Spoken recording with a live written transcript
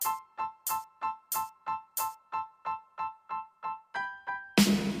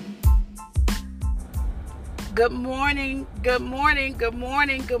Good morning, good morning, good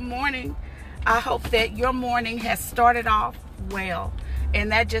morning, good morning. I hope that your morning has started off well.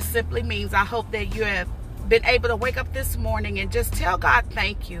 And that just simply means I hope that you have been able to wake up this morning and just tell God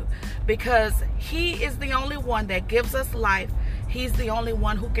thank you, because He is the only one that gives us life. He's the only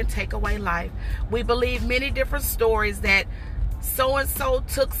one who can take away life. We believe many different stories that so-and-so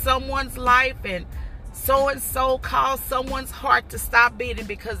took someone's life and so-and-so caused someone's heart to stop beating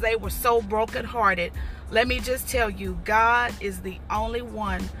because they were so brokenhearted. Let me just tell you, God is the only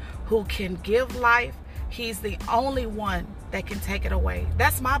one who can give life. He's the only one that can take it away.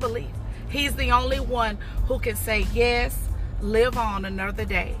 That's my belief. He's the only one who can say, yes, live on another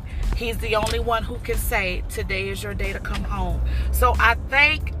day. He's the only one who can say, today is your day to come home. So I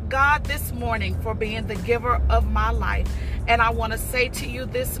thank God this morning for being the giver of my life. And I want to say to you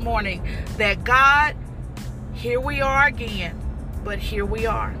this morning that God, here we are again, but here we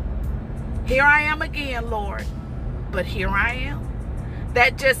are. Here I am again, Lord, but here I am.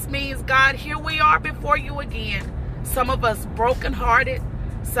 That just means, God, here we are before you again. Some of us brokenhearted,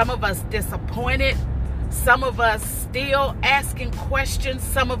 some of us disappointed, some of us still asking questions,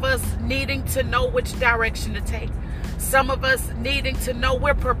 some of us needing to know which direction to take, some of us needing to know,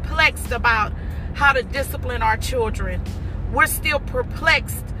 we're perplexed about how to discipline our children. We're still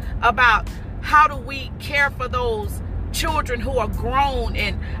perplexed about how do we care for those children who are grown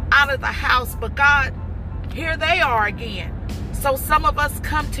and out of the house. But God, here they are again. So some of us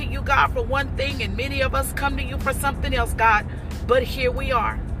come to you, God, for one thing, and many of us come to you for something else, God. But here we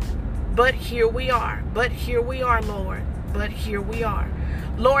are. But here we are. But here we are, Lord. But here we are.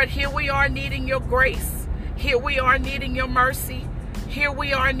 Lord, here we are needing your grace. Here we are needing your mercy. Here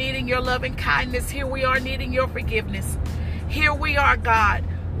we are needing your loving kindness. Here we are needing your forgiveness. Here we are, God,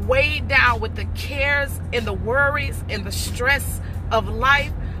 weighed down with the cares and the worries and the stress of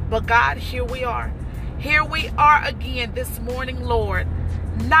life. But God, here we are. Here we are again this morning, Lord,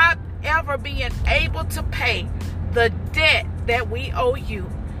 not ever being able to pay the debt that we owe you,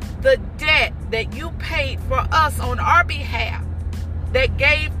 the debt that you paid for us on our behalf, that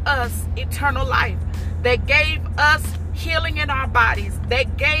gave us eternal life, that gave us healing in our bodies,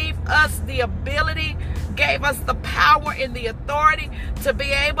 that gave us the ability, gave us the power and the authority to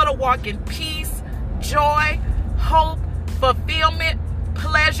be able to walk in peace, joy, hope, fulfillment,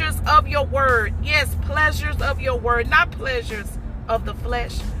 pleasures of your word. Yes, pleasures of your word, not pleasures of the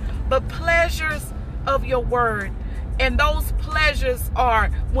flesh, but pleasures of your word. And those pleasures are,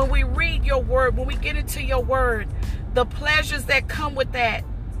 when we read your word, when we get into your word, the pleasures that come with that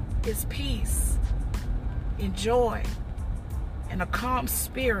is peace and joy and a calm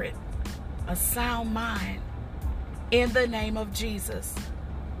spirit, a sound mind, in the name of Jesus.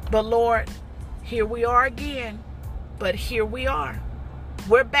 But Lord, here we are again, but here we are.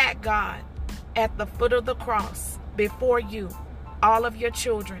 We're back, God, at the foot of the cross before you, all of your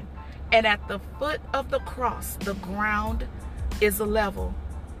children. And at the foot of the cross, the ground is level.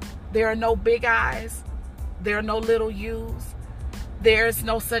 There are no big I's. There are no little U's. There's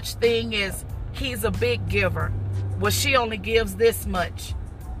no such thing as he's a big giver. Well, she only gives this much.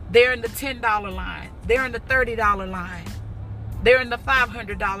 They're in the $10 line. They're in the $30 line. They're in the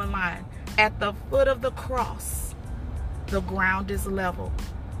 $500 line. At the foot of the cross, the ground is level.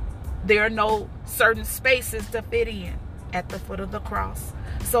 There are no certain spaces to fit in at the foot of the cross.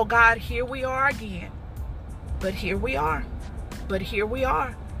 So God, here we are again. But here we are. But here we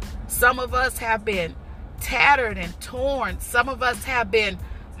are. Some of us have been tattered and torn. Some of us have been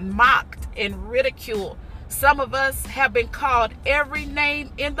mocked and ridiculed. Some of us have been called every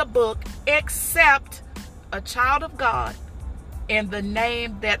name in the book except a child of God and the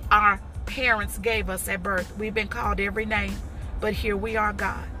name that our parents gave us at birth. We've been called every name. But here we are,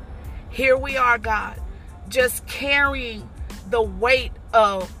 God. Here we are, God, just carrying the weight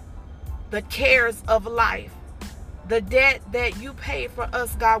of the cares of life. The debt that you paid for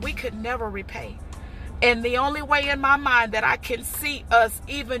us, God, we could never repay. And the only way in my mind that I can see us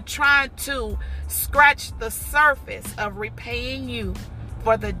even trying to scratch the surface of repaying you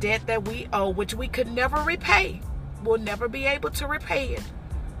for the debt that we owe, which we could never repay. We'll never be able to repay it.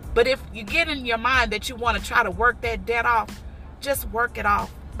 But if you get in your mind that you want to try to work that debt off, just work it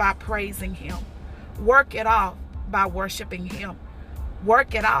off by praising him. Work it off by worshiping him.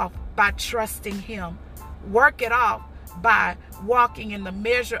 Work it off by trusting him. Work it off by walking in the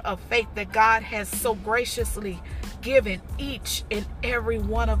measure of faith that God has so graciously given each and every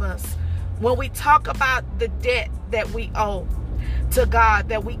one of us. When we talk about the debt that we owe to God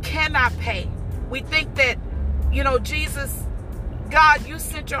that we cannot pay, we think that, Jesus, God, you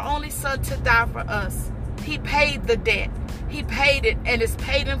sent your only son to die for us. He paid the debt. He paid it and it's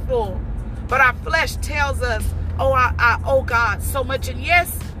paid in full. But our flesh tells us, oh, I owe God so much. And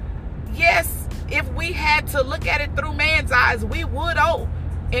yes, if we had to look at it through man's eyes, we would owe,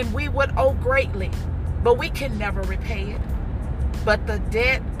 and we would owe greatly. But we can never repay it. But the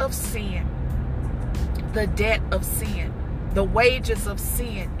debt of sin, the wages of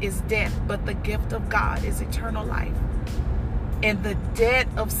sin is death, but the gift of God is eternal life. And the debt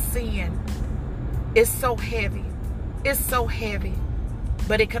of sin is so heavy. It's so heavy.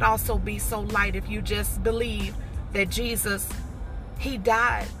 But it could also be so light if you just believe that Jesus, he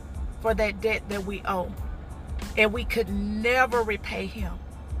died for that debt that we owe. And we could never repay him.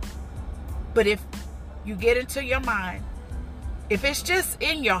 But if you get into your mind, if it's just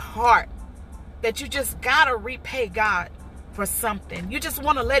in your heart that you just gotta repay God for something, you just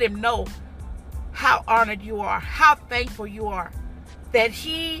want to let him know how honored you are, how thankful you are that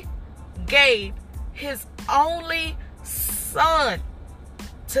he gave his only son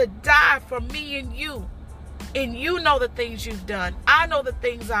to die for me and you. And you know the things you've done. I know the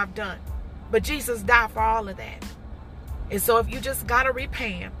things I've done. But Jesus died for all of that. And so if you just got to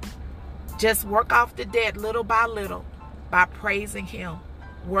repay him, just work off the debt little by little by praising him,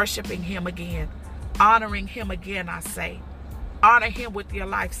 worshiping him again, honoring him again, I say. Honor him with your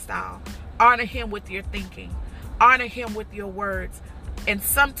lifestyle. Honor him with your thinking. Honor him with your words. And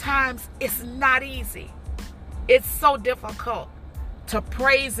sometimes it's not easy. It's so difficult to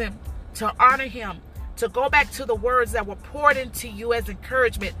praise him, to honor him, to go back to the words that were poured into you as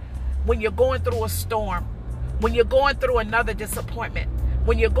encouragement when you're going through a storm, when you're going through another disappointment,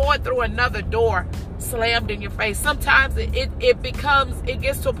 when you're going through another door slammed in your face. Sometimes it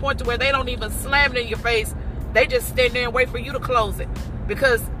gets to a point to where they don't even slam it in your face. They just stand there and wait for you to close it,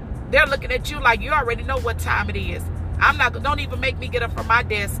 because they're looking at you like you already know what time it is. Don't even make me get up from my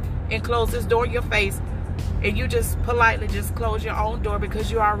desk and close this door in your face. And you just politely just close your own door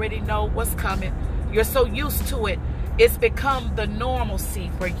because you already know what's coming. You're so used to it. It's become the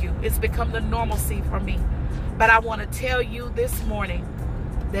normalcy for you. It's become the normalcy for me. But I want to tell you this morning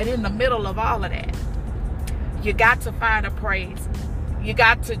that in the middle of all of that, you got to find a praise. You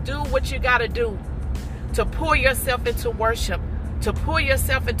got to do what you got to do to pour yourself into worship, to pour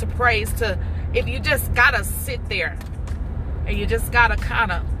yourself into praise, if you just got to sit there and you just got to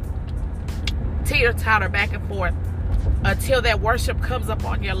kind of teeter-totter back and forth until that worship comes up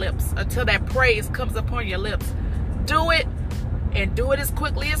on your lips, until that praise comes upon your lips. Do it, and do it as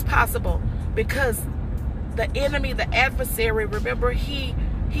quickly as possible, because the enemy, the adversary, remember,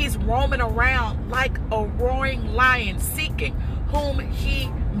 he's roaming around like a roaring lion, seeking whom he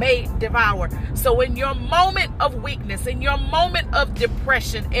may devour. So in your moment of weakness, in your moment of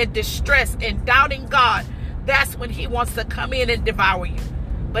depression and distress and doubting God, that's when he wants to come in and devour you.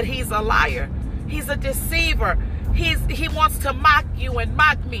 But he's a liar. He's a deceiver. He wants to mock you and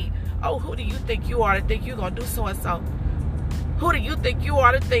mock me. Oh, who do you think you are to think you're going to do so-and-so? Who do you think you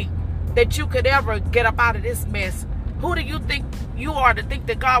are to think that you could ever get up out of this mess? Who do you think you are to think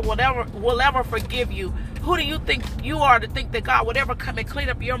that God will ever forgive you? Who do you think you are to think that God would ever come and clean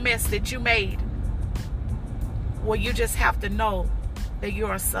up your mess that you made? Well, you just have to know that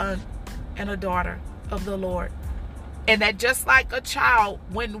you're a son and a daughter of the Lord. And that just like a child,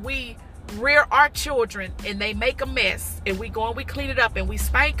 when we rear our children and they make a mess, and we go and we clean it up and we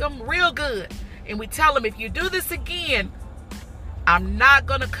spank them real good, and we tell them, if you do this again, I'm not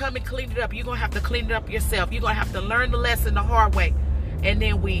going to come and clean it up. You're going to have to clean it up yourself. You're going to have to learn the lesson the hard way. And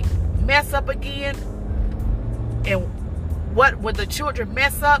then we mess up again. And when the children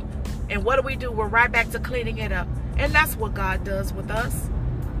mess up, and what do? We're right back to cleaning it up. And that's what God does with us.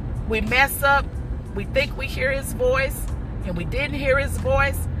 We mess up. We think we hear his voice, and we didn't hear his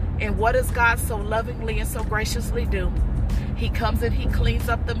voice. And what does God so lovingly and so graciously do? He comes and he cleans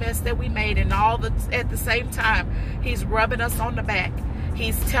up the mess that we made, and at the same time, he's rubbing us on the back.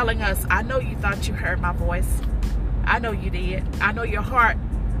 He's telling us, I know you thought you heard my voice. I know you did. I know your heart,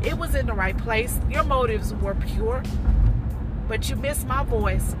 it was in the right place. Your motives were pure, but you missed my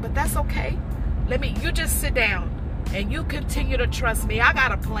voice. But that's okay. You just sit down and you continue to trust me. I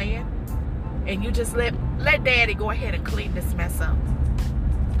got a plan. And you just let Daddy go ahead and clean this mess up.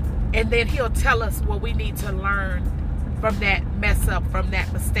 And then he'll tell us what we need to learn from that mess up, from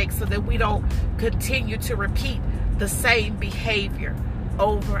that mistake, so that we don't continue to repeat the same behavior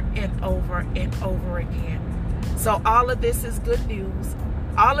over and over and over again. So all of this is good news.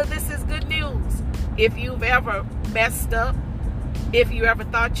 All of this is good news. If you've ever messed up, if you ever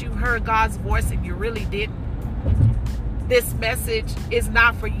thought you heard God's voice and you really didn't, this message is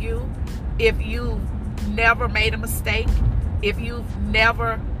not for you. If you've never made a mistake, if you've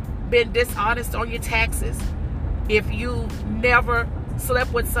never been dishonest on your taxes, if you've never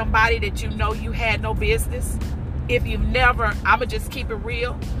slept with somebody that you know you had no business, if you've never, I'ma just keep it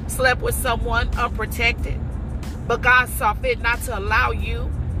real, slept with someone unprotected, but God saw fit not to allow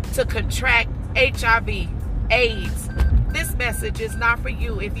you to contract HIV, AIDS, this message is not for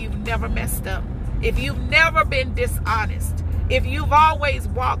you. If you've never messed up, if you've never been dishonest, if you've always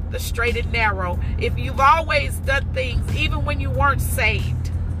walked the straight and narrow, if you've always done things even when you weren't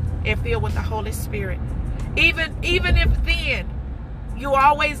saved and filled with the Holy Spirit, even if then you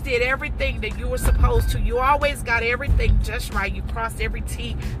always did everything that you were supposed to, you always got everything just right, you crossed every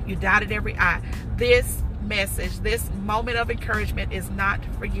T, you dotted every I, this message, this moment of encouragement is not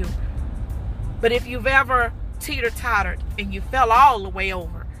for you. But if you've ever teeter-tottered and you fell all the way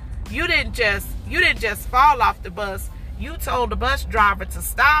over, you didn't just fall off the bus. You told the bus driver to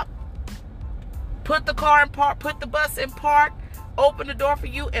stop, put the car in park, put the bus in park, open the door for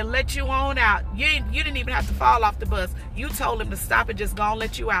you and let you on out. You didn't even have to fall off the bus. You told him to stop and just go and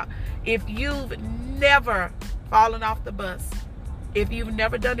let you out. If you've never fallen off the bus, if you've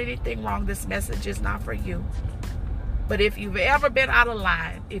never done anything wrong, this message is not for you. But if you've ever been out of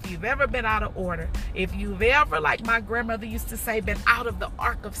line, if you've ever been out of order, if you've ever, like my grandmother used to say, been out of the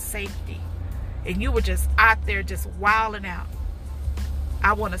ark of safety, and you were just out there just wilding out,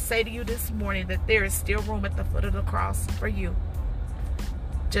 I want to say to you this morning that there is still room at the foot of the cross for you.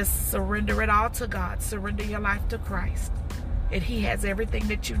 Just surrender it all to God. Surrender your life to Christ. And He has everything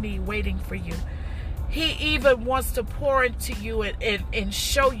that you need waiting for you. He even wants to pour into you and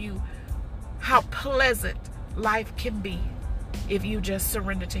show you how pleasant life can be if you just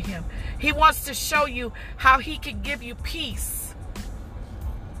surrender to Him. He wants to show you how He can give you peace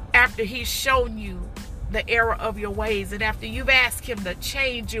after He's shown you the error of your ways, and after you've asked Him to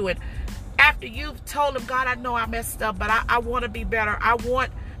change you, and after you've told Him, God, I know I messed up, but I want to be better. I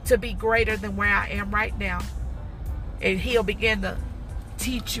want to be greater than where I am right now. And He'll begin to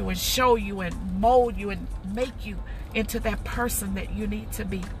teach you and show you and mold you and make you into that person that you need to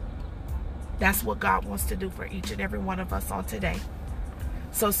be. That's what God wants to do for each and every one of us on today.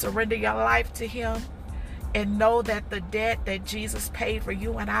 So surrender your life to Him and know that the debt that Jesus paid for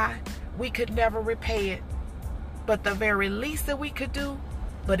you and I, we could never repay it. But the very least that we could do,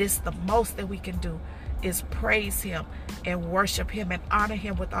 but it's the most that we can do, is praise Him and worship Him and honor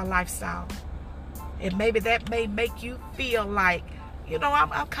Him with our lifestyle. And maybe that may make you feel like, you know,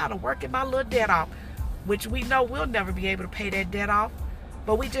 I'm kind of working my little debt off, which we know we'll never be able to pay that debt off.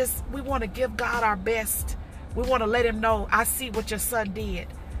 But we want to give God our best. We want to let Him know, I see what your son did,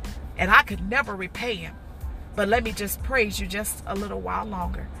 and I could never repay him. But let me just praise you just a little while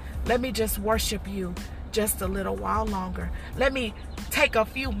longer. Let me just worship you just a little while longer. Let me take a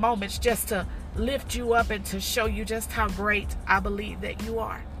few moments just to lift you up and to show you just how great I believe that you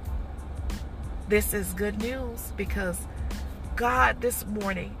are. This is good news because God this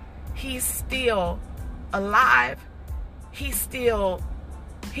morning, He's still alive. He's still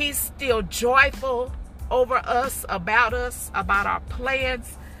joyful over us, about our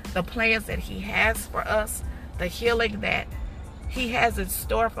plans, the plans that He has for us, the healing that He has in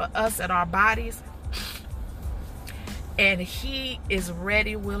store for us and our bodies. And He is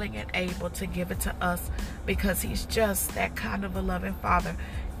ready, willing, and able to give it to us because He's just that kind of a loving Father.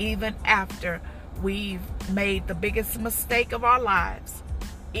 Even after we've made the biggest mistake of our lives,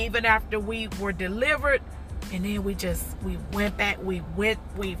 even after we were delivered, and then we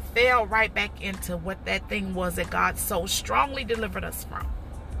fell right back into what that thing was that God so strongly delivered us from.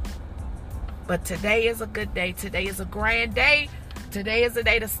 But today is a good day. Today is a grand day. Today is a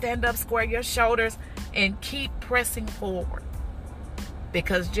day to stand up, square your shoulders, and keep pressing forward.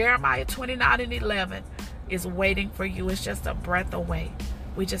 Because Jeremiah 29:11 is waiting for you. It's just a breath away.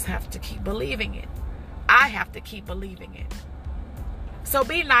 We just have to keep believing it. I have to keep believing it. So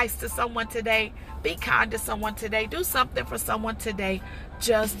be nice to someone today. Be kind to someone today. Do something for someone today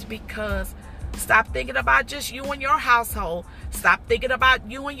just because. Stop thinking about just you and your household. Stop thinking about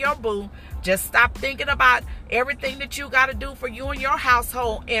you and your boo. Just stop thinking about everything that you got to do for you and your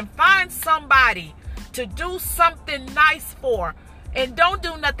household, and find somebody to do something nice for. And don't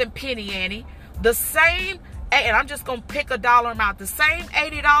do nothing penny ante. The same, and I'm just going to pick a dollar amount, the same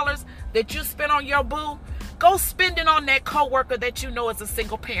 $80 that you spend on your boo, go spend it on that coworker that you know is a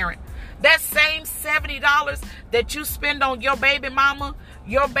single parent. That same $70 that you spend on your baby mama,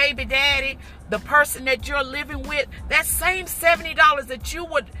 your baby daddy, the person that you're living with, that same $70 that you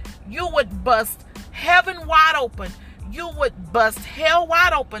would bust heaven wide open, you would bust hell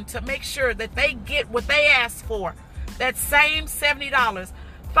wide open to make sure that they get what they asked for. That same $70,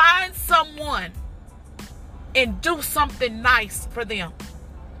 find someone and do something nice for them.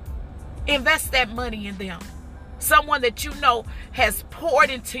 Invest that money in them. Someone that you know has poured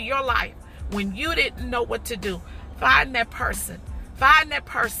into your life when you didn't know what to do. Find that person. Find that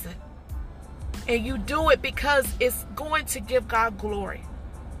person. And you do it because it's going to give God glory.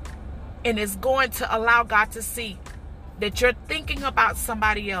 And it's going to allow God to see that you're thinking about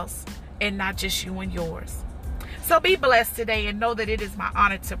somebody else and not just you and yours. So be blessed today and know that it is my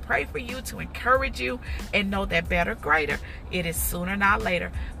honor to pray for you, to encourage you, and know that better, greater, it is sooner, not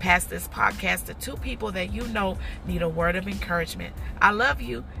later. Pass this podcast to 2 people that you know need a word of encouragement. I love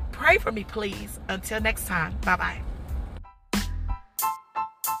you. Pray for me, please. Until next time. Bye-bye.